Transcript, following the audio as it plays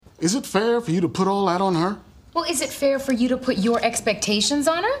Is it fair for you to put all that on her? Well, is it fair for you to put your expectations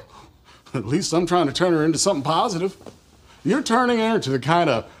on her? At least I'm trying to turn her into something positive. You're turning her into the kind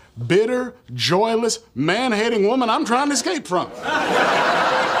of bitter, joyless, man-hating woman I'm trying to escape from.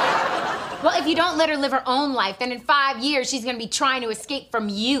 Well, if you don't let her live her own life, then in 5 years, she's gonna be trying to escape from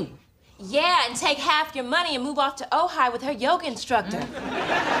you. Yeah, and take half your money and move off to Ojai with her yoga instructor.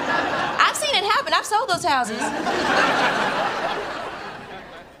 I've seen it happen. I've sold those houses.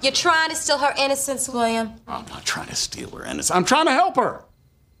 You're trying to steal her innocence, William. I'm not trying to steal her innocence. I'm trying to help her.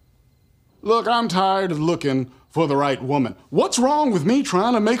 Look, I'm tired of looking for the right woman. What's wrong with me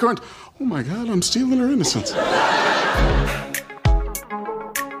trying to make her... Oh, my God, I'm stealing her innocence.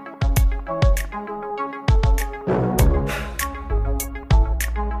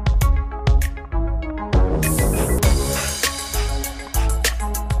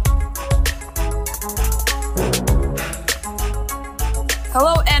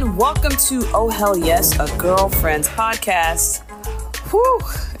 Hello and welcome to Oh Hell Yes, a Girlfriends podcast. Whew,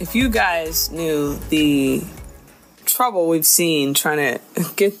 if you guys knew the trouble we've seen trying to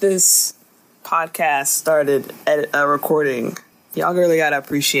get this podcast started at a recording, y'all really gotta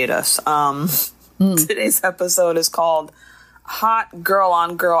appreciate us. Today's episode is called Hot Girl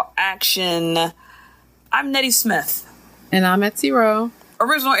on Girl Action. I'm Nettie Smith. And I'm Etsy Rowe.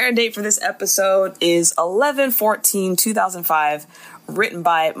 Original air date for this episode is 11/14/2005, written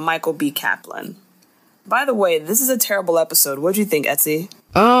by Michael B. Kaplan. By the way, this is a terrible episode. What'd you think, Etsy?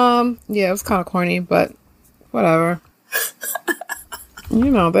 Yeah, it was kind of corny, but whatever.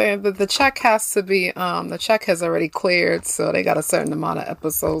 You know, the check has to be, the check has already cleared, so they got a certain amount of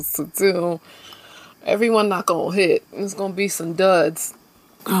episodes to do. Everyone not gonna hit. There's gonna be some duds.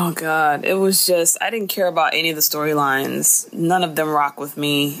 Oh, God. It was just, I didn't care about any of the storylines. None of them rock with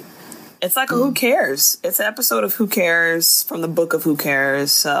me. It's like a Who Cares? It's an episode of Who Cares from the book of Who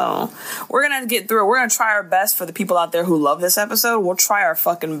Cares. So we're going to get through it. We're going to try our best for the people out there who love this episode. We'll try our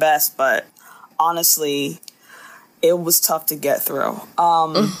fucking best, but honestly, it was tough to get through.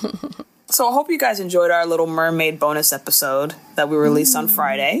 So I hope you guys enjoyed our Little Mermaid bonus episode that we released on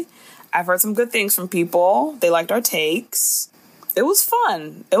Friday. I've heard some good things from people. They liked our takes. It was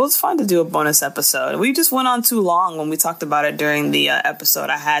fun. It was fun to do a bonus episode. We just went on too long when we talked about it during the episode.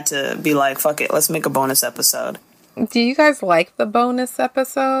 I had to be like, fuck it, let's make a bonus episode. Do you guys like the bonus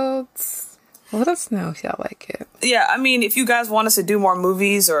episodes? Let us know if y'all like it. Yeah, I mean, if you guys want us to do more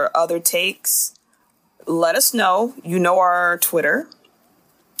movies or other takes, let us know. You know our Twitter,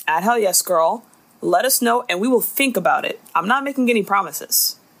 @HellYesGirl. Let us know, and we will think about it. I'm not making any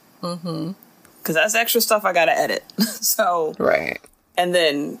promises. Because that's extra stuff I gotta edit. So, right. And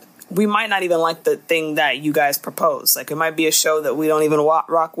then we might not even like the thing that you guys propose. Like, it might be a show that we don't even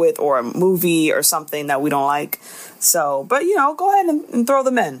rock with, or a movie or something that we don't like. So, but, you know, go ahead and throw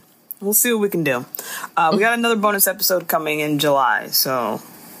them in. We'll see what we can do. We got another bonus episode coming in July, so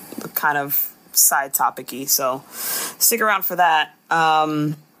kind of side topic-y. So stick around for that.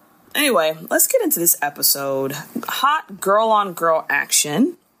 Anyway, let's get into this episode. Hot girl on girl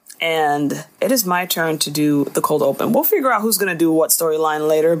action. And it is my turn to do the cold open. We'll figure out who's going to do what storyline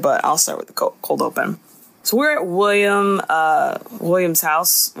later, but I'll start with the cold open. So we're at William's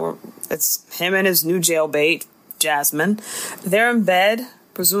house. It's him and his new jailbait, Jasmine. They're in bed.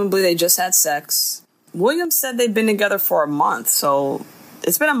 Presumably they just had sex. William said they'd been together for a month, so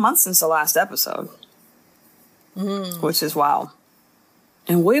it's been a month since the last episode. Which is wow.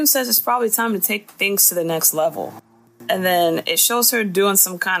 And William says it's probably time to take things to the next level. And then it shows her doing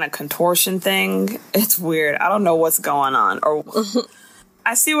some kind of contortion thing. It's weird. I don't know what's going on. Or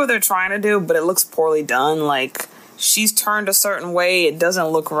I see what they're trying to do, but it looks poorly done. Like, she's turned a certain way. It doesn't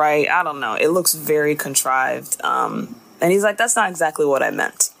look right. I don't know. It looks very contrived. And he's like, that's not exactly what I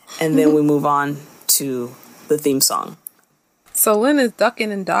meant. And then we move on to the theme song. So Lynn is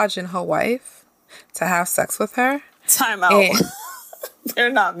ducking and dodging her wife to have sex with her. Time out. And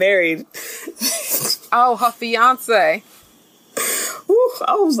they're not married. Oh, her fiance. Ooh,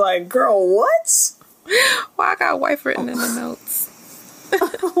 I was like, girl, what? Well, I got wife written in the notes.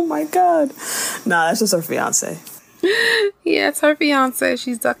 Oh my God. Nah, that's just her fiance. Yeah, it's her fiance.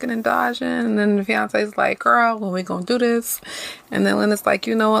 She's ducking and dodging. And then the fiance's like, girl, when we gonna do this? And then Lena's like,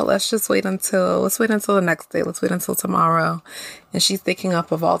 you know what? Let's wait until the next day. Let's wait until tomorrow. And she's thinking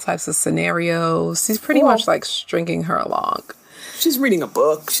up of all types of scenarios. She's pretty much like stringing her along. She's reading a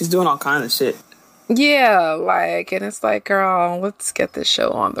book. She's doing all kind of shit. Yeah, like, and it's like, girl, let's get this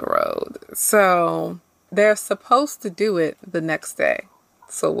show on the road. So they're supposed to do it the next day.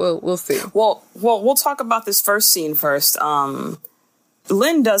 So we'll see. Well, we'll talk about this first scene first.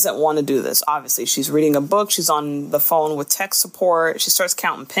 Lynn doesn't want to do this, obviously. She's reading a book. She's on the phone with tech support. She starts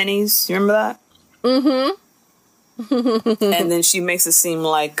counting pennies. You remember that? Mm-hmm. And then she makes it seem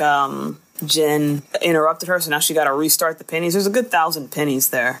like Jen interrupted her, so now she got to restart the pennies. There's a good 1,000 pennies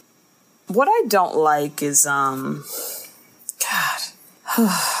there. What I don't like is, this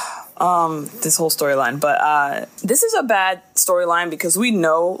whole storyline, but this is a bad storyline because we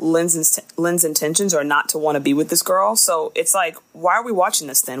know Lynn's intentions are not to want to be with this girl. So it's like, why are we watching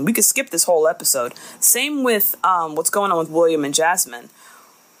this then? We could skip this whole episode. Same with what's going on with William and Jasmine.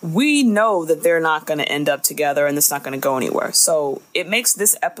 We know that they're not going to end up together and it's not going to go anywhere. So it makes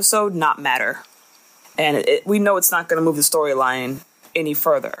this episode not matter. And we know it's not going to move the storyline any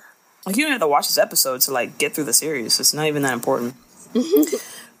further. Like, you don't have to watch this episode to, like, get through the series. It's not even that important.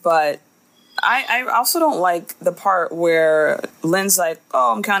 But I also don't like the part where Lynn's like,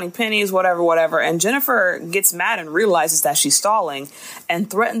 oh, I'm counting pennies, whatever. And Jennifer gets mad and realizes that she's stalling and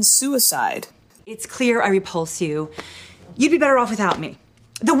threatens suicide. It's clear I repulse you. You'd be better off without me.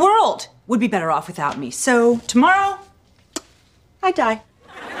 The world would be better off without me. So tomorrow, I die.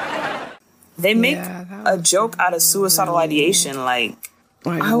 They make a joke out of suicidal ideation. Like,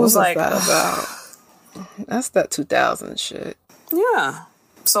 I was like, that about? That's that 2000 shit. Yeah.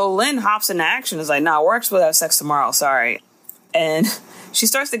 So Lynn hops into action and is like, nah, we're actually going to have sex tomorrow. Sorry. And she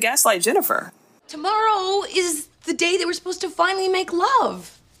starts to gaslight Jennifer. Tomorrow is the day that we're supposed to finally make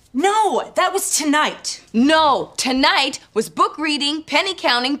love. No, that was tonight. No, tonight was book reading, penny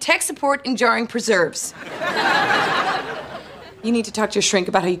counting, tech support, and jarring preserves. You need to talk to your shrink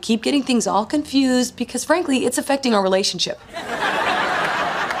about how you keep getting things all confused because, frankly, it's affecting our relationship.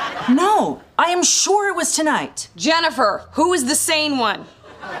 No, I am sure it was tonight. Jennifer, who is the sane one?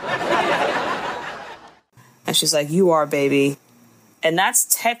 And she's like, you are, baby. And that's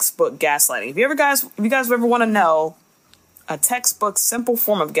textbook gaslighting. If you guys ever want to know a textbook simple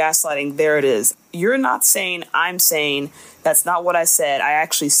form of gaslighting, there it is. You're not sane, I'm sane. That's not what I said. I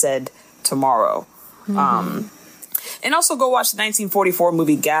actually said tomorrow. Mm-hmm. And also go watch the 1944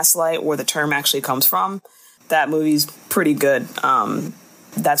 movie Gaslight, where the term actually comes from. That movie's pretty good.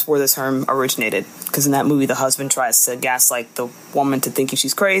 That's where the term originated. Because in that movie, the husband tries to gaslight the woman to thinking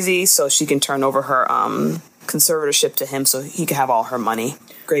she's crazy so she can turn over her conservatorship to him so he can have all her money.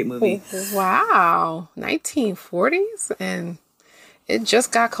 Great movie. Wow. 1940s? And it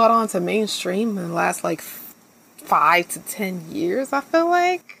just got caught on to mainstream in the last, 5 to 10 years, I feel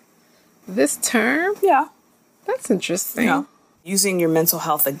like. This term? Yeah. That's interesting. Yeah. Using your mental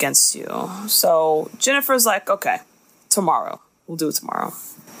health against you. So Jennifer's like, okay, tomorrow. We'll do it tomorrow.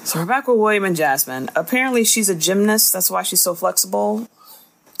 So we're back with William and Jasmine. Apparently she's a gymnast. That's why she's so flexible.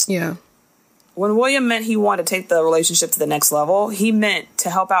 Yeah. When William meant he wanted to take the relationship to the next level, he meant to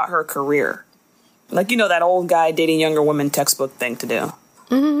help out her career. Like, that old guy dating younger women textbook thing to do.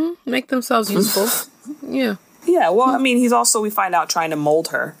 Mm-hmm. Make themselves useful. Yeah. Yeah, well, we find out trying to mold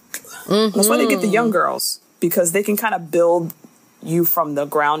her. Mm-hmm. That's why they get the young girls. Because they can kind of build you from the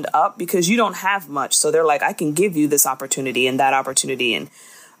ground up because you don't have much. So they're like, I can give you this opportunity and that opportunity and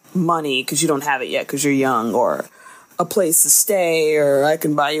money because you don't have it yet because you're young, or a place to stay, or I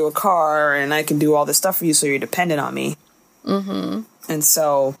can buy you a car and I can do all this stuff for you so you're dependent on me. Mm-hmm. And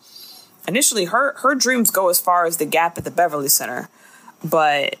so initially her dreams go as far as the Gap at the Beverly Center.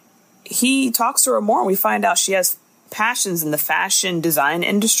 But he talks to her more and we find out she has passions in the fashion design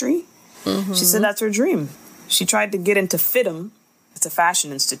industry. Mm-hmm. She said that's her dream. She tried to get into FITM. It's a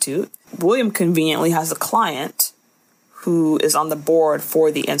fashion institute. William conveniently has a client who is on the board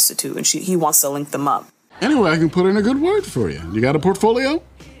for the institute, and he wants to link them up. Anyway, I can put in a good word for you. You got a portfolio?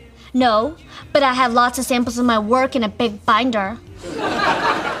 No, but I have lots of samples of my work in a big binder.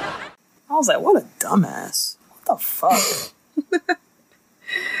 I was like, what a dumbass. What the fuck?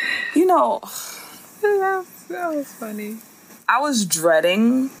 That was funny. I was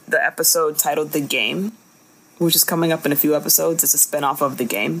dreading the episode titled The Game, which is coming up in a few episodes. It's a spinoff of The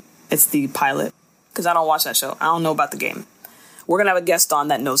Game. It's the pilot. Because I don't watch that show. I don't know about The Game. We're going to have a guest on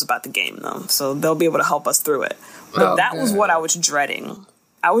that knows about The Game, though. So they'll be able to help us through it. But that was what I was dreading.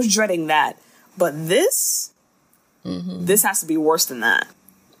 I was dreading that. But this has to be worse than that.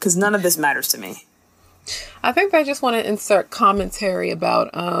 Because none of this matters to me. I think they just want to insert commentary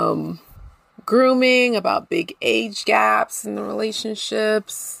about grooming, about big age gaps in the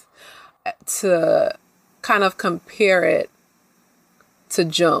relationships, to kind of compare it to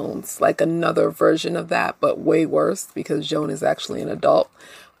Jones, like another version of that, but way worse because Joan is actually an adult.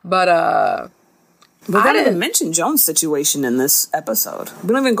 But they didn't even mention Joan's situation in this episode. We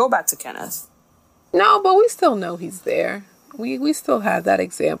don't even go back to Kenneth. No, but we still know he's there. We still have that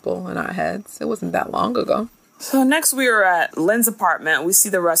example in our heads. It wasn't that long ago. So next we are at Lynn's apartment. We see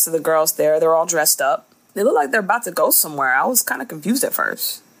the rest of the girls there. They're all dressed up. They look like they're about to go somewhere. I was kind of confused at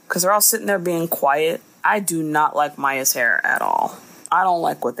first because they're all sitting there being quiet. I do not like Maya's hair at all. I don't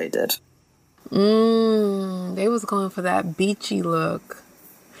like what they did. They was going for that beachy look.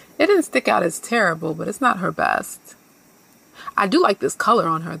 It didn't stick out as terrible, but it's not her best. I do like this color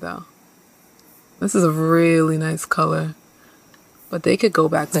on her, though. This is a really nice color. But they could go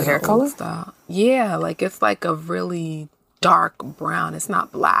back to the hair old color style. Yeah, like it's like a really dark brown. It's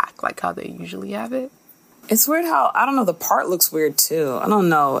not black like how they usually have it. It's weird how, I don't know, the part looks weird too. I don't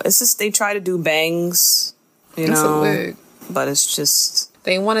know. It's just they try to do bangs, you know. It's a wig. But it's just...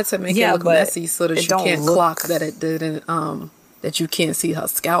 They wanted to make it look messy so that you can't clock that it didn't, that you can't see her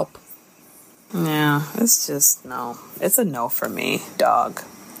scalp. Yeah, it's just, no. It's a no for me, dog.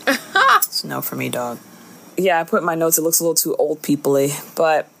 It's a no for me, dog. Yeah, I put in my notes, it looks a little too old people-y,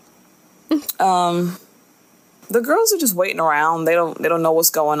 but the girls are just waiting around. They don't know what's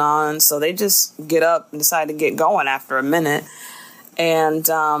going on, so they just get up and decide to get going after a minute. And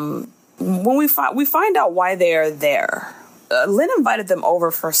when we find out why they are there. Lynn invited them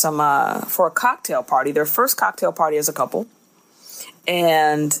over for for a cocktail party, their first cocktail party as a couple,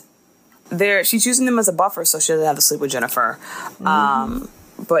 and she's using them as a buffer so she doesn't have to sleep with Jennifer.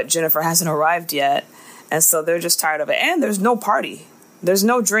 But Jennifer hasn't arrived yet. And so they're just tired of it. And there's no party. There's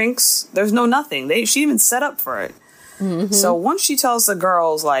no drinks. There's no nothing. She even set up for it. Mm-hmm. So once she tells the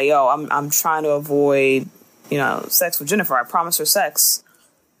girls, like, yo, I'm trying to avoid, sex with Jennifer. I promised her sex.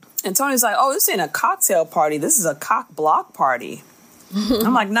 And Tony's like, oh, this ain't a cocktail party. This is a cock block party.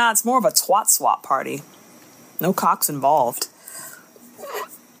 I'm like, nah, it's more of a twat swap party. No cocks involved.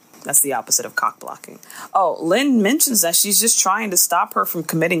 That's the opposite of cock blocking. Oh, Lynn mentions that she's just trying to stop her from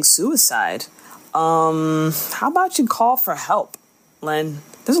committing suicide. How about you call for help, Lynn?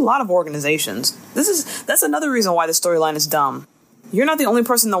 There's a lot of organizations. That's another reason why the storyline is dumb. You're not the only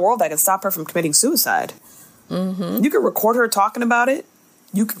person in the world that can stop her from committing suicide. Mm-hmm. You could record her talking about it.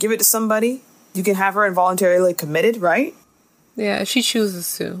 You could give it to somebody. You can have her involuntarily committed, right? Yeah, if she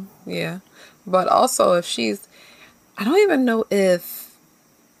chooses to. Yeah. But also I don't even know if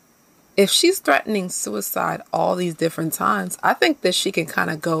she's threatening suicide all these different times. I think that she can kind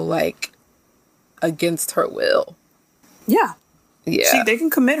of go like against her will. Yeah. Yeah. They can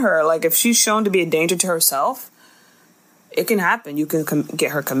commit her. Like, if she's shown to be a danger to herself, it can happen. You can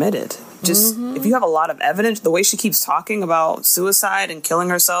get her committed. Just, if you have a lot of evidence, the way she keeps talking about suicide and killing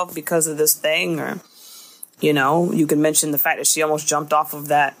herself because of this thing, or, you can mention the fact that she almost jumped off of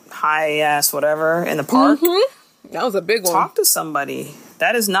that high-ass whatever in the park. Mm-hmm. That was a big one. Talk to somebody.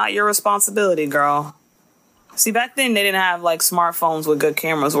 That is not your responsibility, girl. See, back then, they didn't have, like, smartphones with good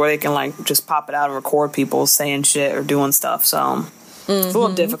cameras where they can, like, just pop it out and record people saying shit or doing stuff. So, it's a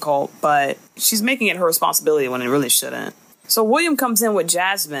little difficult, but she's making it her responsibility when it really shouldn't. So, William comes in with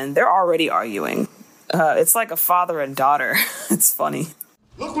Jasmine. They're already arguing. It's like a father and daughter. It's funny.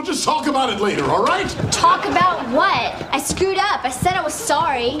 Look, we'll just talk about it later, all right? Talk about what? I screwed up. I said I was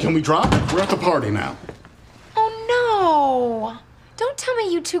sorry. Can we drop it? We're at the party now. Oh, no. Don't tell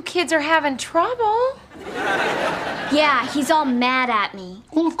me you two kids are having trouble. Yeah, he's all mad at me.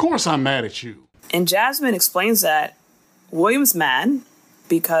 Well, of course I'm mad at you. And Jasmine explains that William's mad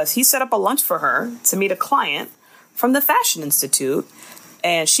because he set up a lunch for her to meet a client from the Fashion Institute,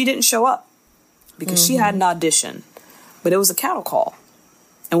 and she didn't show up because she had an audition, but it was a cattle call.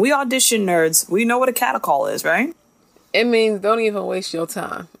 And we audition nerds, we know what a cattle call is, right? It means don't even waste your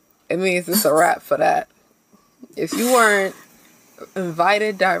time. It means it's a wrap for that. If you weren't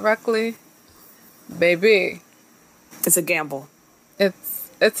invited directly, baby, it's a gamble.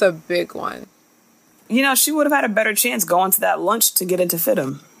 It's a big one. She would have had a better chance going to that lunch to get into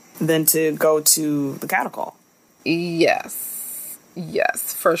FITM than to go to the cattle call. Yes,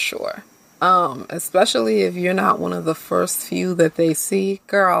 for sure. Especially if you're not one of the first few that they see,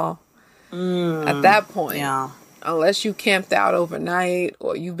 girl. At that point, unless you camped out overnight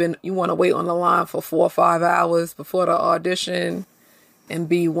or you want to wait on the line for 4 or 5 hours before the audition and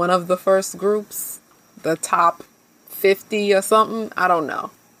be one of the first groups, the top 50 or something, I don't know.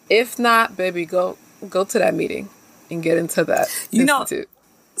 If not, baby, go to that meeting and get into that institute.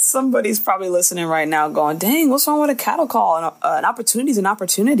 Somebody's probably listening right now going, dang, what's wrong with a cattle call? An opportunity is an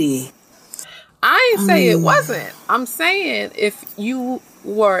opportunity. I ain't say it wasn't. I'm saying if you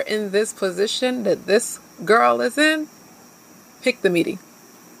were in this position that this girl is in, pick the meeting.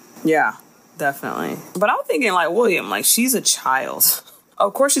 Yeah, definitely. But I'm thinking like William, like she's a child.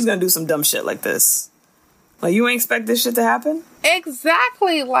 Of course she's going to do some dumb shit like this. Like, you ain't expect this shit to happen?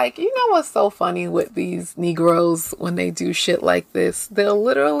 Exactly. Like, you know what's so funny with these Negroes when they do shit like this? They'll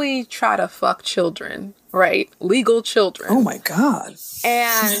literally try to fuck children, right? Legal children. Oh my God.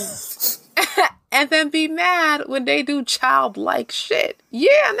 And and then be mad when they do childlike shit.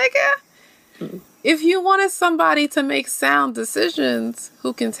 Yeah, nigga. If you wanted somebody to make sound decisions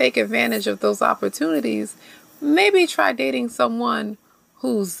who can take advantage of those opportunities, maybe try dating someone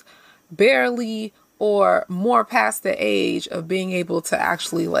who's barely or more past the age of being able to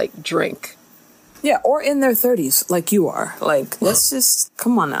actually, like, drink. Yeah, or in their 30s, like you are. Like, let's just,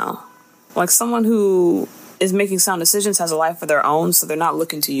 come on now. Like, someone who is making sound decisions has a life of their own, so they're not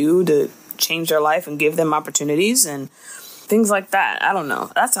looking to you to change their life and give them opportunities and things like that. I don't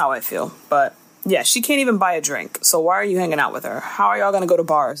know. That's how I feel. But, yeah, she can't even buy a drink, so why are you hanging out with her? How are y'all gonna go to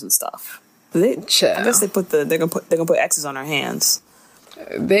bars and stuff? I guess they're gonna put X's on her hands.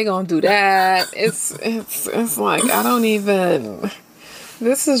 They gonna do that. It's like, I don't even.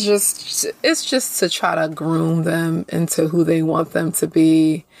 It's just to try to groom them into who they want them to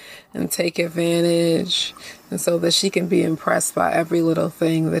be and take advantage, and so that she can be impressed by every little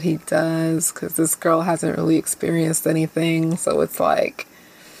thing that he does, because this girl hasn't really experienced anything. So it's like,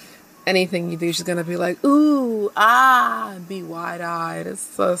 anything you do, she's gonna be like, ooh, ah, and be wide-eyed.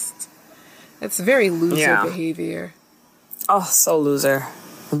 It's very loser behavior. Oh, so loser.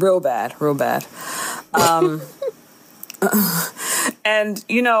 Real bad. And,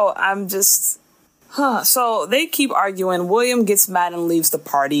 you know, I'm just... So they keep arguing. William gets mad and leaves the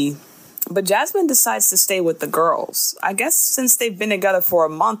party. But Jasmine decides to stay with the girls. I guess since they've been together for a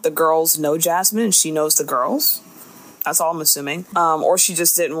month, the girls know Jasmine and she knows the girls. That's all I'm assuming. Or she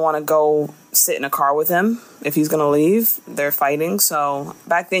just didn't want to go sit in a car with him if he's going to leave. They're fighting. So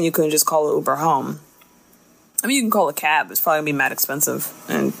back then you couldn't just call an Uber home. I mean, you can call a cab. It's probably going to be mad expensive.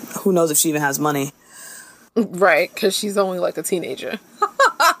 And who knows if she even has money. Right, because she's only like a teenager. Lord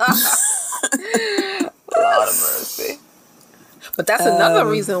of mercy. But that's another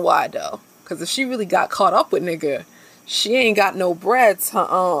reason why, though. Because if she really got caught up with nigga, she ain't got no bread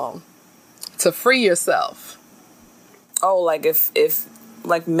to free yourself. Oh, like if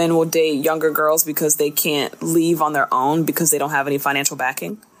like men will date younger girls because they can't leave on their own because they don't have any financial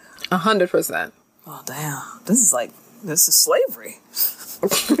backing? 100%. Oh, damn. This is slavery.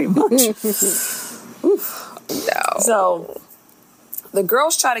 Pretty much. Oof. No. So, the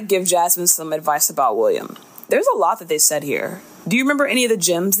girls try to give Jasmine some advice about William. There's a lot that they said here. Do you remember any of the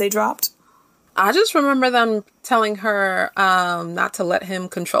gems they dropped? I just remember them telling her not to let him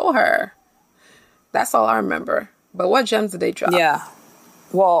control her. That's all I remember. But what gems did they drop? Yeah.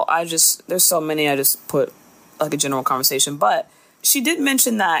 Well, there's so many, I just put like a general conversation. But she did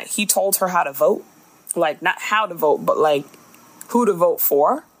mention that he told her how to vote. Like, not how to vote, but like who to vote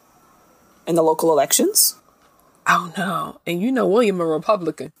for in the local elections. Oh, no. And you know William a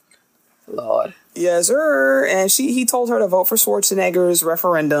Republican. Lord. Yes, sir. And he told her to vote for Schwarzenegger's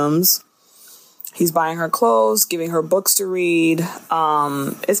referendums. He's buying her clothes, giving her books to read.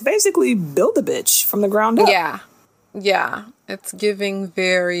 It's basically build a bitch from the ground up. Yeah. It's giving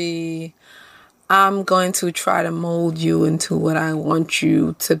very, I'm going to try to mold you into what I want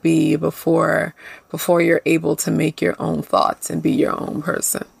you to be before you're able to make your own thoughts and be your own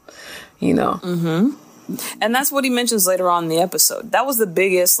person. You know? Mm-hmm. And that's what he mentions later on in the episode. That was the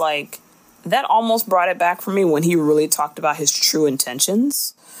biggest, like, that almost brought it back for me when he really talked about his true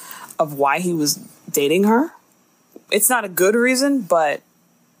intentions of why he was dating her. It's not a good reason, but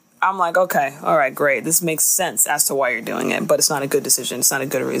I'm like, okay, all right, great. This makes sense as to why you're doing it, but it's not a good decision. It's not a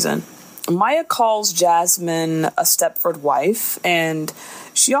good reason. Maya calls Jasmine a Stepford wife, and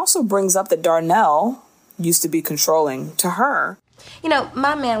she also brings up that Darnell used to be controlling to her. You know,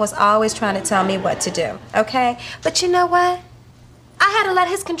 my man was always trying to tell me what to do, okay? But you know what? I had to let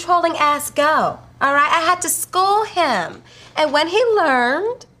his controlling ass go, all right? I had to school him. And when he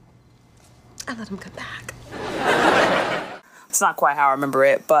learned, I let him come back. It's not quite how I remember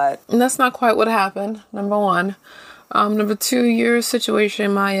it, but... And that's not quite what happened, number one. Number two, your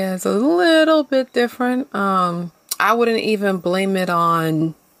situation, Maya, is a little bit different. I wouldn't even blame it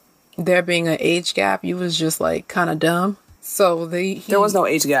on there being an age gap. You was just, like, kind of dumb. So there was no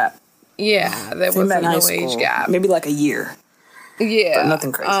age gap. Yeah, there wasn't no age gap. Maybe like a year. Yeah. But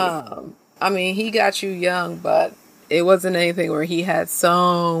nothing crazy. I mean, he got you young, but it wasn't anything where he had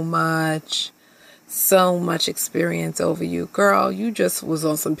so much experience over you. Girl, you just was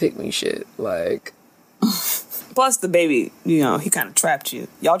on some pick-me shit. Like... Plus the baby, you know, he kind of trapped you.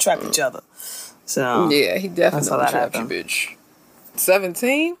 Y'all trapped each other. So yeah, he definitely trapped you, bitch.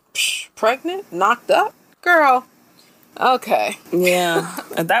 17? Psh, pregnant? Knocked up? Girl... Okay. Yeah.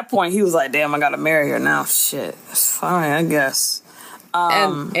 At that point, he was like, damn, I gotta marry her now. Shit. Fine, I guess.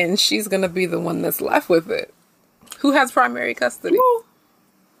 And she's gonna be the one that's left with it. Who has primary custody? Well,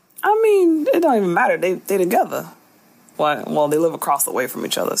 I mean, it don't even matter. They together. Well, they live across the way from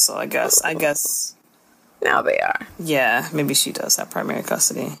each other, so I guess. Now they are. Yeah, maybe she does have primary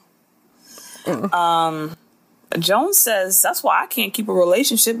custody. Jones says, that's why I can't keep a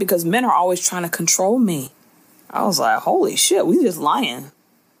relationship because men are always trying to control me. I was like, holy shit, we just lying.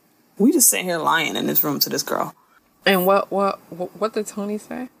 We just sitting here lying in this room to this girl. And what did Tony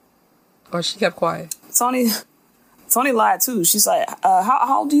say? Or she kept quiet? Tony lied too. She's like,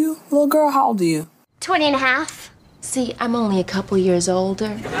 how old are you, little girl? How old are you? 20 and a half. See, I'm only a couple years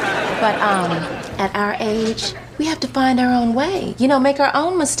older. But, at our age, we have to find our own way. You know, make our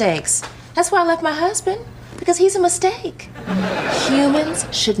own mistakes. That's why I left my husband. Because he's a mistake. Humans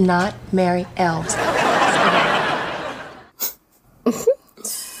should not marry elves.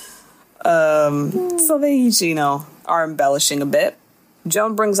 So they each, are embellishing a bit.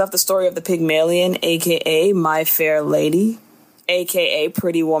 Joan brings up the story of the Pygmalion, a.k.a. My Fair Lady, a.k.a.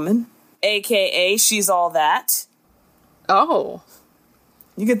 Pretty Woman, a.k.a. She's All That. Oh.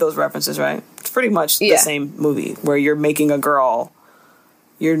 You get those references, right? It's pretty much the same movie where you're making a girl,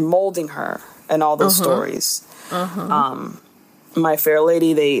 you're molding her and all those stories. My Fair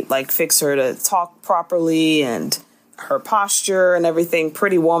Lady, they fix her to talk properly and her posture and everything.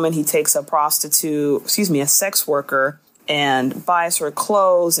 Pretty Woman, he takes a sex worker and buys her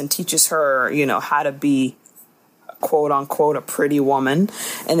clothes and teaches her, how to be quote unquote a pretty woman.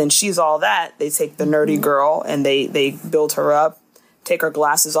 And then She's All That, they take the nerdy girl and they build her up, take her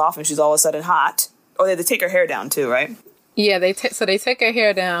glasses off, and she's all of a sudden hot. Oh, they take her hair down too, right? Yeah, they take her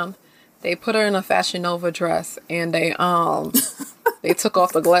hair down. They put her in a Fashion Nova dress, and they took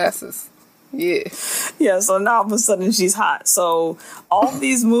off the glasses. Yeah. Yeah, so now all of a sudden she's hot. So all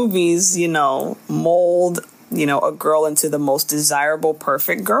these movies, mold, a girl into the most desirable,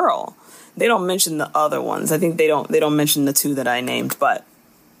 perfect girl. They don't mention the other ones. I think they don't mention the two that I named, but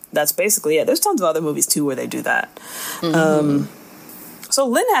that's basically it. There's tons of other movies too where they do that. So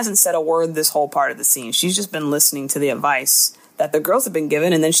Lynn hasn't said a word this whole part of the scene. She's just been listening to the advice that the girls have been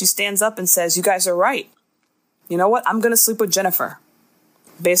given, and then she stands up and says, you guys are right. You know what? I'm going to sleep with Jennifer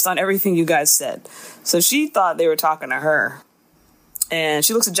based on everything you guys said. So she thought they were talking to her. And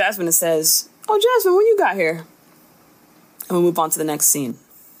she looks at Jasmine and says, oh, Jasmine, when you got here? And we move on to the next scene.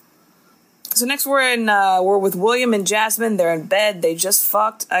 So next we're with William and Jasmine. They're in bed. They just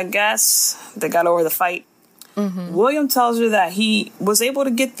fucked, I guess. They got over the fight. William tells her that he was able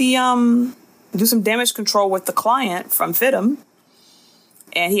to get the do some damage control with the client from FITM,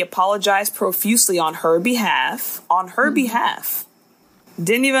 and he apologized profusely on her behalf.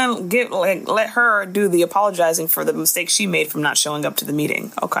 Didn't even let her do the apologizing for the mistake she made from not showing up to the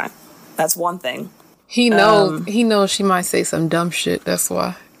meeting. Okay, that's one thing. He knows she might say some dumb shit. That's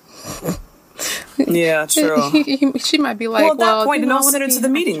why. Yeah, true. She might be like, well, at that point, don't send her to the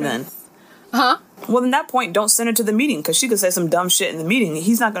meeting then. Huh? Well, in that point, don't send her to the meeting because she could say some dumb shit in the meeting.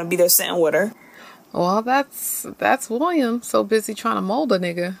 He's not going to be there sitting with her. Well, that's William. So busy trying to mold a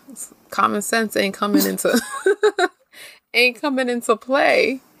nigga. Common sense ain't coming into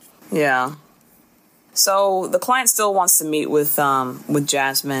play. Yeah. So the client still wants to meet with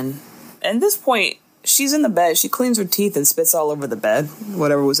Jasmine. And at this point, she's in the bed. She cleans her teeth and spits all over the bed,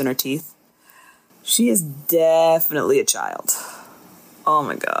 whatever was in her teeth. She is definitely a child. Oh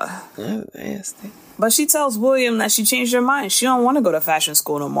my God. That's nasty. But she tells William that she changed her mind. She don't want to go to fashion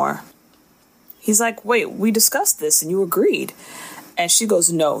school no more. He's like, wait, we discussed this and you agreed. And she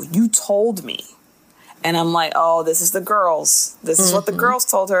goes, no, you told me. And I'm like, oh, this is the girls. This is what the girls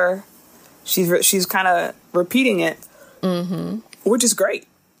told her. She's kind of repeating it, which is great.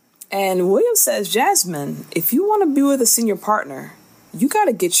 And William says, Jasmine, if you want to be with a senior partner, you got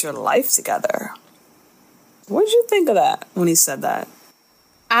to get your life together. What did you think of that when he said that?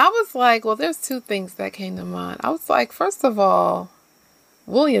 I was like, well, there's two things that came to mind. I was like, first of all,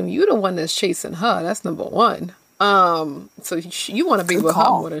 William, you the one that's chasing her. That's number one. So you want to be with her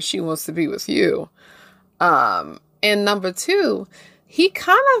more than she wants to be with you. And number two, he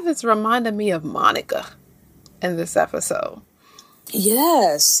kind of is reminding me of Monica in this episode.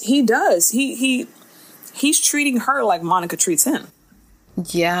 Yes, he does. He's treating her like Monica treats him.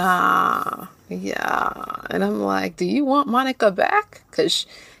 Yeah. And I'm like, do you want Monica back? Because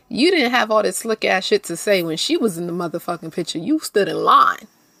you didn't have all this slick ass shit to say when she was in the motherfucking picture. You stood in line.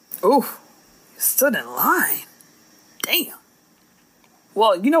 Ooh, stood in line. Damn.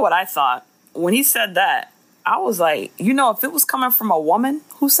 Well, you know what I thought? When he said that, I was like, you know, if it was coming from a woman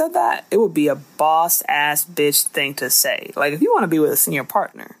who said that, it would be a boss ass bitch thing to say. Like, if you want to be with a senior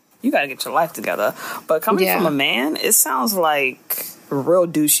partner, you got to get your life together. But coming from a man, it sounds like real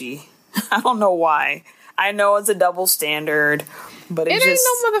douchey. I don't know why. I know it's a double standard, but it just, ain't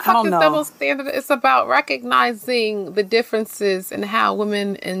no motherfucking double standard. It's about recognizing the differences in how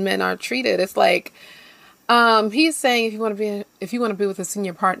women and men are treated. It's like, he's saying if you want to be with a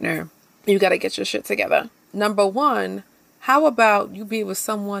senior partner, you got to get your shit together. Number one, how about you be with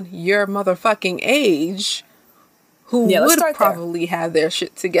someone your motherfucking age who would probably have their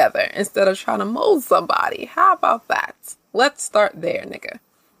shit together instead of trying to mold somebody? How about that? Let's start there, nigga.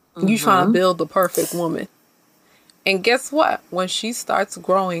 You trying to build the perfect woman. And guess what? When she starts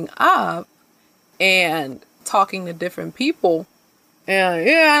growing up and talking to different people, and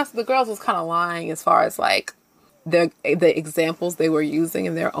the girls was kind of lying as far as like the examples they were using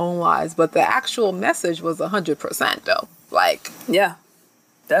in their own lives, but the actual message was 100% though. Like, yeah,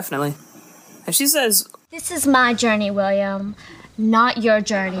 definitely. And she says, "This is my journey, William, not your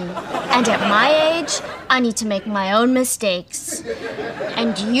journey. And at my age, I need to make my own mistakes.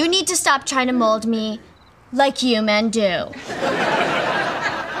 And you need to stop trying to mold me like you men do."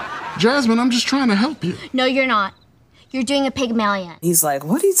 Jasmine, I'm just trying to help you. No, you're not. You're doing a Pygmalion. He's like,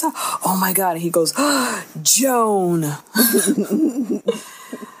 what are you talking? Oh my God. And he goes, Joan.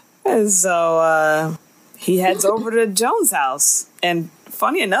 And so he heads over to Joan's house. And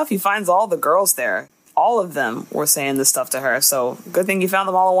funny enough, he finds all the girls there. All of them were saying this stuff to her. So good thing you found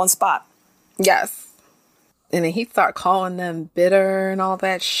them all in one spot. Yes. And then he start calling them bitter and all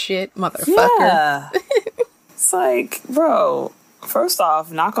that shit, motherfucker. Yeah. It's like, bro, first off,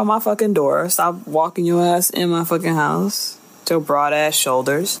 knock on my fucking door. Stop walking your ass in my fucking house. With your broad ass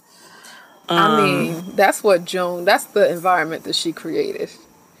shoulders. I mean, that's the environment that she created.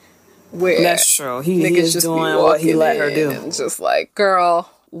 Where that's true. He is just doing what he let her do. And just like,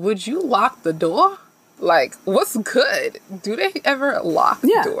 girl, would you lock the door? Like, what's good? Do they ever lock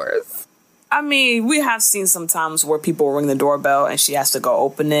doors? I mean, we have seen sometimes where people ring the doorbell and she has to go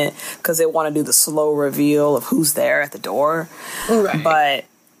open it because they want to do the slow reveal of who's there at the door. Right. But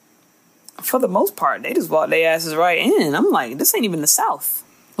for the most part, they just walk their asses right in. I'm like, this ain't even the South.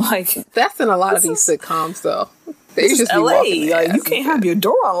 Like, that's in a lot of these sitcoms, though. They just just LA. Like, you can't have your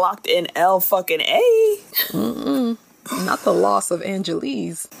door unlocked in L-fucking-A. Not the loss of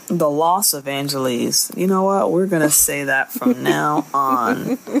Angeles. The loss of Angeles. You know what? We're going to say that from now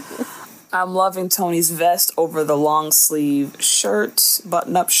on. I'm loving Tony's vest over the long sleeve shirt,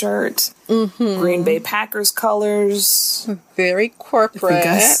 button-up shirt. Green Bay Packers colors. Very corporate. If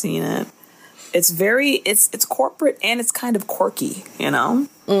you guys seen it. It's very, it's corporate and it's kind of quirky, you know?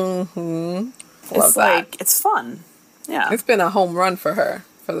 It's like, it's fun. Yeah. It's been a home run for her.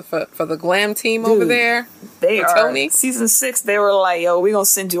 For the glam team over there. They are. Tony. Season 6, they were like, yo, we're going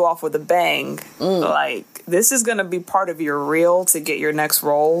to send you off with a bang. Like, this is going to be part of your reel to get your next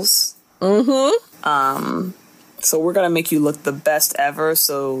roles. So we're going to make you look the best ever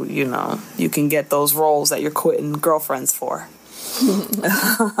so, you know, you can get those roles that you're quitting girlfriends for.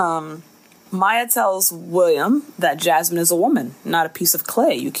 Maya tells William that Jasmine is a woman, not a piece of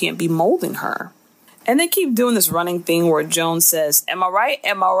clay. You can't be molding her. And they keep doing this running thing where Joan says, am I right?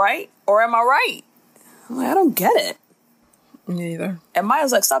 Am I right? Or am I right? I'm like, I don't get it. Neither. And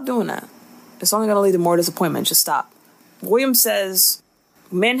Maya's like, stop doing that. It's only going to lead to more disappointment. Just stop. William says,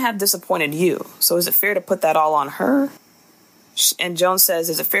 men have disappointed you. So is it fair to put that all on her? And Joan says,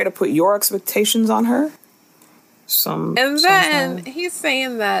 is it fair to put your expectations on her? And then he's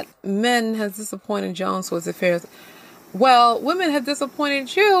saying that men have disappointed Joan, so is it fair? Well, women have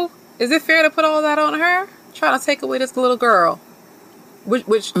disappointed you. Is it fair to put all that on her? Trying to take away this little girl.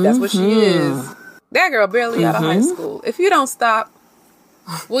 Which that's what she is. That girl barely out of high school. If you don't stop,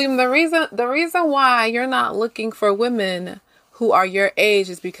 William, the reason why you're not looking for women who are your age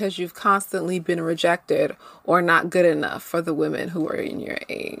is because you've constantly been rejected or not good enough for the women who are in your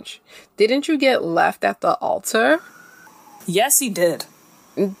age. Didn't you get left at the altar? Yes, he did.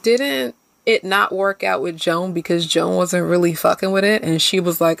 Didn't it not work out with Joan because Joan wasn't really fucking with it and she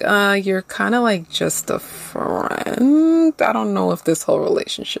was like, you're kind of like just a friend. I don't know if this whole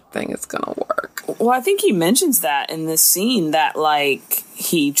relationship thing is gonna work. Well, I think he mentions that in this scene that like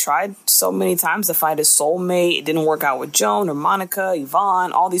he tried so many times to find his soulmate. It didn't work out with Joan or Monica,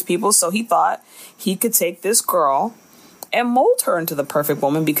 Yvonne, all these people. So he thought he could take this girl and mold her into the perfect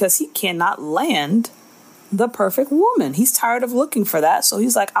woman because he cannot land the perfect woman. He's tired of looking for that. So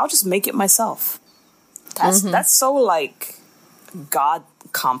he's like, I'll just make it myself. That's so like God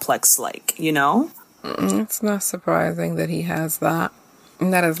complex, like, you know? It's not surprising that he has that.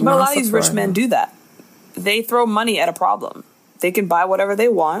 And that is but a lot of these rich men do that. they throw money at a problem. They can buy whatever they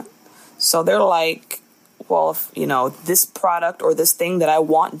want. So they're like, well, if, you know, this product or this thing that I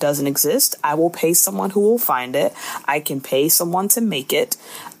want doesn't exist, I will pay someone who will find it. I can pay someone to make it.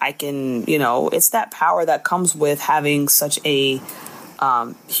 I can, you know, it's that power that comes with having such a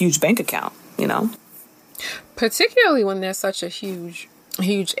huge bank account, you know? Particularly when there's such a huge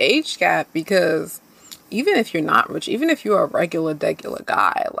age gap, because even if you're not rich, even if you're a regular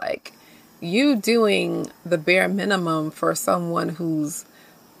guy, like, you doing the bare minimum for someone who's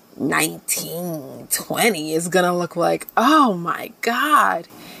 19, 20 is gonna look like, oh my God,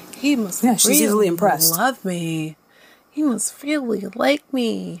 he must she's really easily impressed. love me. He must really like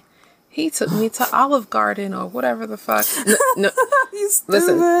me. He took me to Olive Garden or whatever the fuck. No,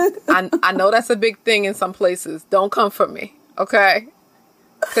 listen, I know that's a big thing in some places. Don't come for me, okay?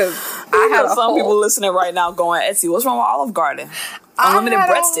 Because I had some people listening right now going, Etsy, what's wrong with Olive Garden? Unlimited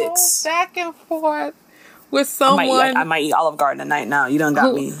breadsticks. Back and forth with someone. I might eat Olive Garden tonight now. You done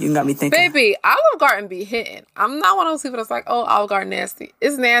got me. You got me thinking. Baby, Olive Garden be hitting. I'm not one of those people that's like, oh, Olive Garden nasty.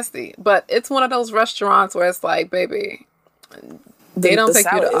 It's nasty, but it's one of those restaurants where it's like, baby, they don't take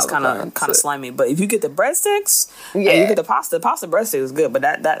you to Olive Garden. It's kind of slimy, but if you get the breadsticks, and you get the pasta breadstick is good. But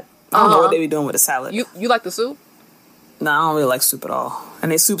that I don't know what they be doing with the salad. You like the soup? No, I don't really like soup at all.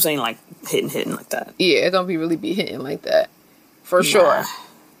 And their soups ain't like hitting like that. Yeah, it don't be really be hitting like that. For sure.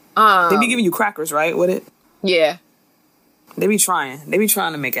 They be giving you crackers, right, with it? Yeah. They be trying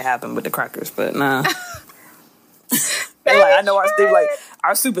to make it happen with the crackers, but nah. They're like, I know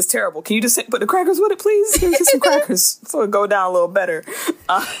our soup is terrible. Can you just put the crackers with it, please? Just some crackers so it go down a little better.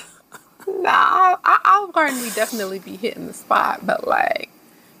 Nah, Olive Garden we definitely be hitting the spot, but like,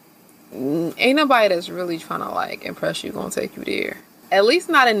 ain't nobody that's really trying to like impress you gonna take you there. At least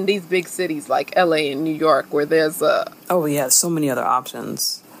not in these big cities like LA and New York, where there's oh yeah, so many other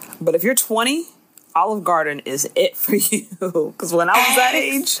options. But if you're 20, Olive Garden is it for you. Because when I was that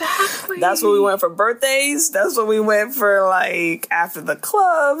age, that's what we went for birthdays. That's what we went for, like, after the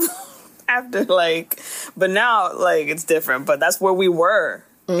club. But now, like, it's different. But that's where we were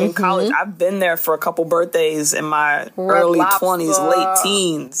in college. I've been there for a couple birthdays in my early 20s, late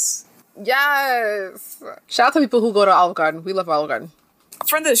teens. Yes. Shout out to people who go to Olive Garden. We love Olive Garden. A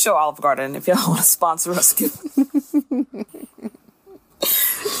friend of the show, Olive Garden. If y'all want to sponsor us, give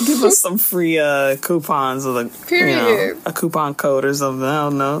us some free coupons or a coupon code or something. I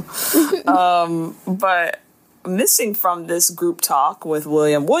don't know. But missing from this group talk with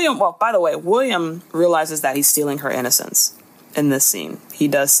William, well, by the way, William realizes that he's stealing her innocence in this scene. He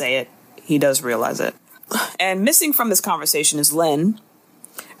does say it. He does realize it. And missing from this conversation is Lynn,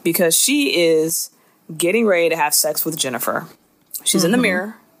 because she is getting ready to have sex with Jennifer. She's in the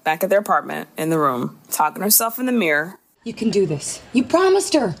mirror, back at their apartment, in the room, talking to herself in the mirror. You can do this. You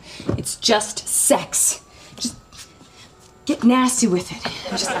promised her. It's just sex. Just get nasty with it.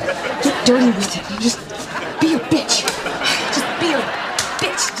 Just get dirty with it. Just be a bitch. Just be a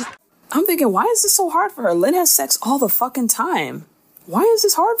bitch. I'm thinking, why is this so hard for her? Lynn has sex all the fucking time. Why is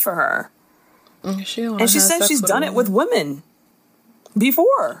this hard for her? And she said she's done it with women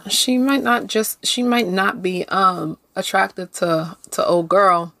before. She might not be attracted to old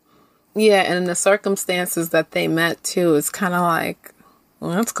girl. Yeah, and in the circumstances that they met too, it's kind of like,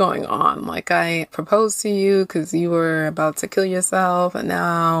 what's going on? Like, I proposed to you because you were about to kill yourself, and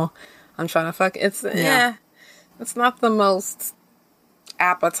now I'm trying to fuck. It's it's not the most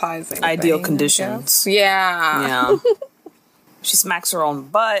appetizing ideal thing, conditions. Yeah. She smacks her own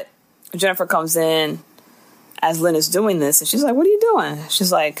butt. Jennifer comes in as Lynn is doing this, and she's like, "What are you doing?"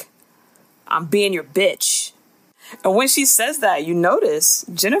 She's like, "I'm being your bitch." And when she says that, you notice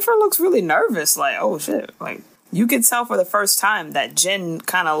Jennifer looks really nervous. Like, oh shit. Like, you can tell for the first time that Jen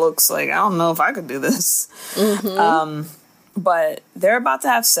kind of looks like, I don't know if I could do this. But they're about to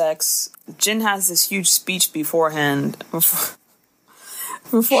have sex. Jen has this huge speech beforehand. I'm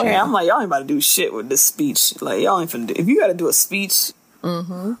like, y'all ain't about to do shit with this speech. Like, y'all ain't finna do. If you got to do a speech,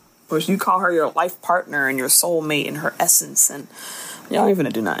 or you call her your life partner and your soulmate and her essence, and y'all ain't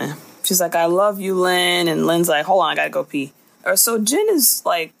finna do nothing. She's like, I love you, Lynn. And Lynn's like, hold on, I gotta go pee. So Jen is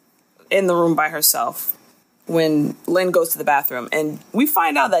like in the room by herself when Lynn goes to the bathroom. And we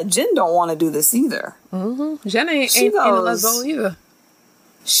find out that Jen don't want to do this either. Jen ain't a lesbo either.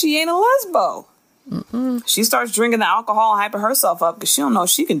 She ain't a lesbo. She starts drinking the alcohol and hyping herself up because she don't know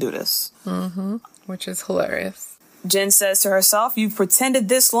she can do this. Which is hilarious. Jen says to herself, you've pretended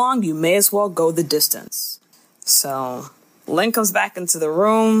this long, you may as well go the distance. So Lynn comes back into the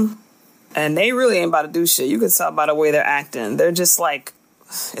room. And they really ain't about to do shit. You can tell by the way they're acting. They're just like,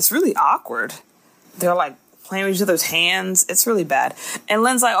 it's really awkward. They're like playing with each other's hands. It's really bad. And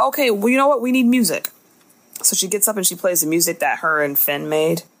Lynn's like, okay, well, you know what? We need music. So she gets up and she plays the music that her and Finn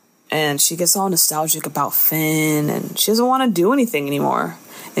made. And she gets all nostalgic about Finn, and she doesn't want to do anything anymore.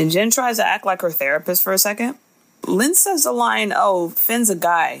 And Jen tries to act like her therapist for a second. Lynn says the line, "Oh, Finn's a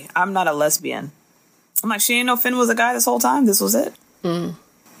guy. I'm not a lesbian." I'm like, she didn't know Finn was a guy this whole time? This was it? I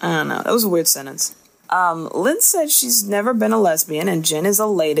don't know. That was a weird sentence. Lynn said she's never been a lesbian, and Jen is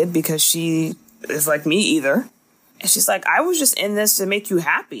elated because she is like me either. And she's like, I was just in this to make you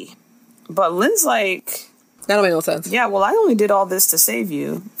happy. But Lynn's like... That don't make no sense. Yeah, well, I only did all this to save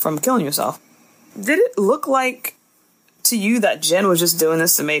you from killing yourself. Did it look like to you that Jen was just doing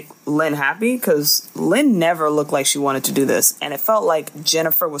this to make Lynn happy? Because Lynn never looked like she wanted to do this, and it felt like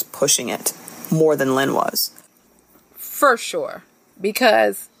Jennifer was pushing it more than Lynn was. For sure.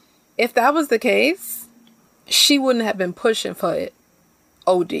 Because if that was the case, she wouldn't have been pushing for it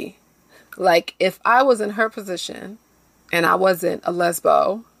OD. Like, if I was in her position and I wasn't a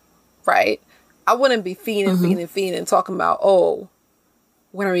lesbo, right? I wouldn't be feeding, talking about, oh,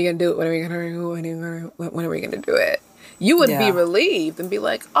 when are we going to do it? When are we going to do it? You would be relieved and be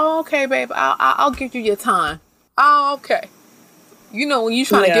like, oh, okay, babe, I'll give you your time. Oh, okay. You know, when you're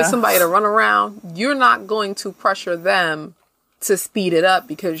trying to get somebody to run around, you're not going to pressure them to speed it up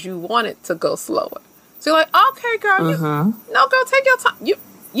because you want it to go slower. So you're like, okay, girl, no, girl, take your time. You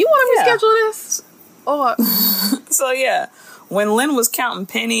want to reschedule this? Or So, yeah. When Lynn was counting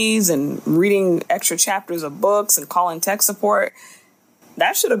pennies and reading extra chapters of books and calling tech support,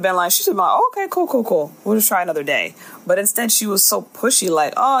 that should have been like, she should have been like, oh, okay, cool. We'll just try another day. But instead, she was so pushy,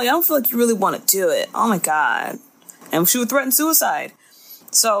 like, oh, I don't feel like you really want to do it. Oh, my God. And she would threaten suicide.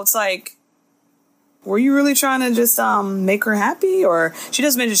 So it's like, were you really trying to just make her happy? Or she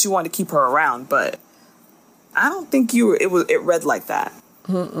does mention she wanted to keep her around, but I don't think it read like that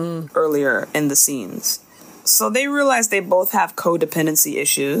earlier in the scenes. So they realize they both have codependency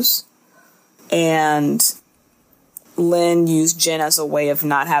issues, and Lynn used Jen as a way of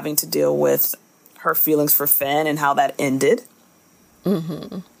not having to deal with her feelings for Finn and how that ended.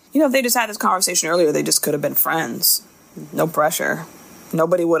 You know, if they just had this conversation earlier, they just could have been friends. No pressure.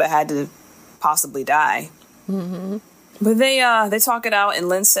 Nobody would have had to possibly die. But they talk it out, and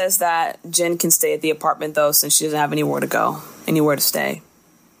Lynn says that Jen can stay at the apartment, though, since she doesn't have anywhere to go, anywhere to stay.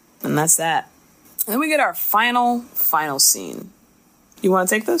 And that's that. And then we get our final scene. You want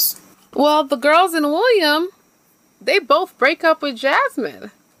to take this? well, the girls and William, they both break up with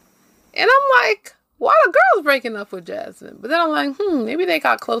Jasmine. And I'm like, why are the girls breaking up with Jasmine? But then I'm like, maybe they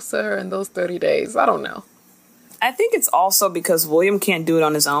got close to her in those 30 days. I don't know. I think it's also because William can't do it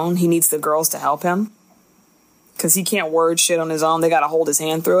on his own. He needs the girls to help him. Because he can't word shit on his own. They got to hold his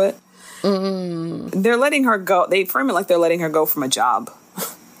hand through it. They're letting her go. They frame it like they're letting her go from a job.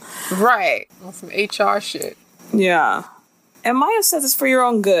 Right. On some HR shit. Yeah. And Maya says it's for your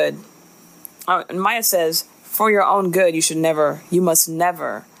own good. And Maya says, for your own good, you must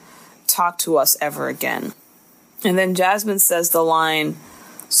never talk to us ever again. And then Jasmine says the line,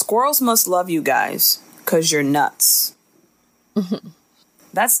 squirrels must love you guys because you're nuts.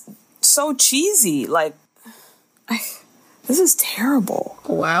 That's so cheesy. Like, this is terrible.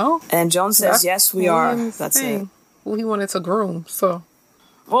 Well. And Joan says, yes, we are. That's it. Well, he wanted to groom, so.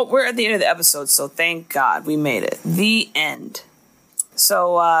 Well, we're at the end of the episode, so thank God we made it. The end.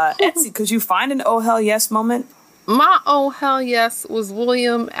 So, Etsy, could you find an oh hell yes moment? My oh hell yes was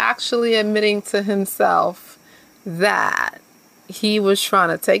William actually admitting to himself that he was trying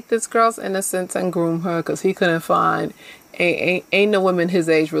to take this girl's innocence and groom her because he couldn't find ain't no women his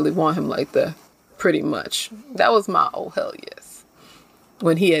age really want him like that. Pretty much. That was my oh hell yes.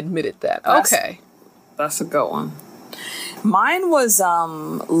 When he admitted that. That's a good one. Mine was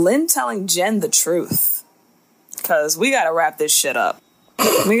Lynn telling Jen the truth. Because we got to wrap this shit up.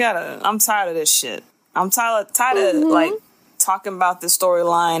 I'm tired of this shit. I'm tired of, like, talking about the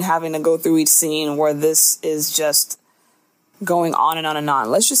storyline, having to go through each scene where this is just going on and on and on.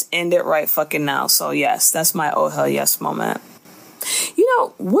 Let's just end it right fucking now. So, yes, that's my oh hell yes moment. You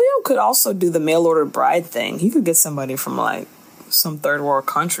know, William could also do the mail-order bride thing. He could get somebody from, like, some third world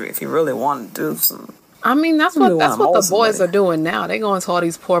country if he really wanted to do some... I mean, that's what the boys are doing now. They go into all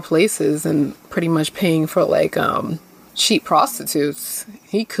these poor places and pretty much paying for, like, cheap prostitutes.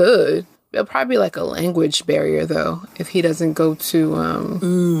 He could. There'll probably be, like, a language barrier, though, if he doesn't go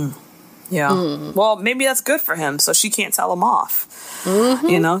to... Well, maybe that's good for him, so she can't tell him off.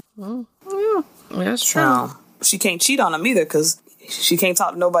 You know? Yeah, that's true. She can't cheat on him either, because she can't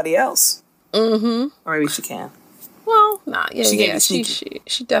talk to nobody else. Or maybe she can. Well,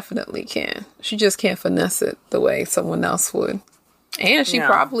 she definitely can. She just can't finesse it the way someone else would. And she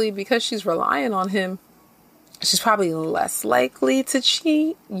probably, because she's relying on him, she's probably less likely to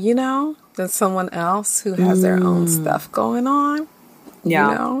cheat, you know, than someone else who has their own stuff going on. Yeah.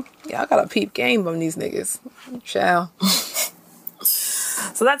 You know? Y'all got a peep game on these niggas. Shall.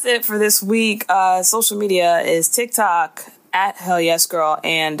 So that's it for this week. Social media is TikTok at Hell Yes Girl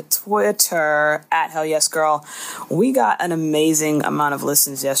and Twitter at Hell Yes Girl. We got an amazing amount of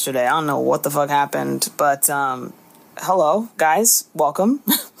listens yesterday. I don't know what the fuck happened, but hello, guys. Welcome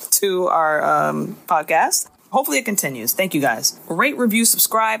to our podcast. Hopefully it continues. Thank you, guys. Rate, review,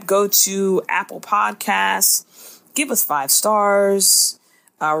 subscribe. Go to Apple Podcasts. Give us 5 stars.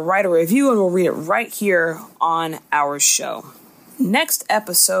 Write a review, and we'll read it right here on our show. Next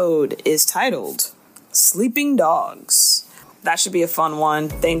episode is titled Sleeping Dogs. That should be a fun one.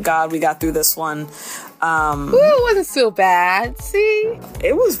 Thank God we got through this one. It wasn't so bad. See?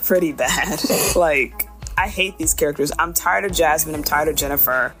 It was pretty bad. Like, I hate these characters. I'm tired of Jasmine. I'm tired of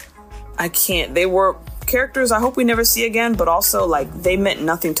Jennifer. I can't. They were characters I hope we never see again, but also, like, they meant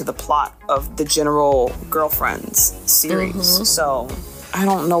nothing to the plot of the general Girlfriends series. So, I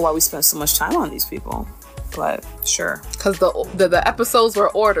don't know why we spent so much time on these people. But, sure. Because the episodes were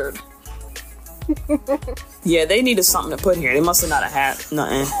ordered. Yeah, they needed something to put here. They must have not had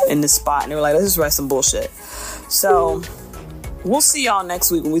nothing in this spot. And they were like, let's just write some bullshit. So, we'll see y'all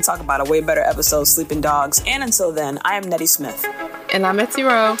next week when we talk about a way better episode, Sleeping Dogs. And until then, I am Nettie Smith. And I'm Etsy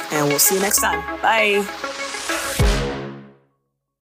Rowe. And we'll see you next time. Bye.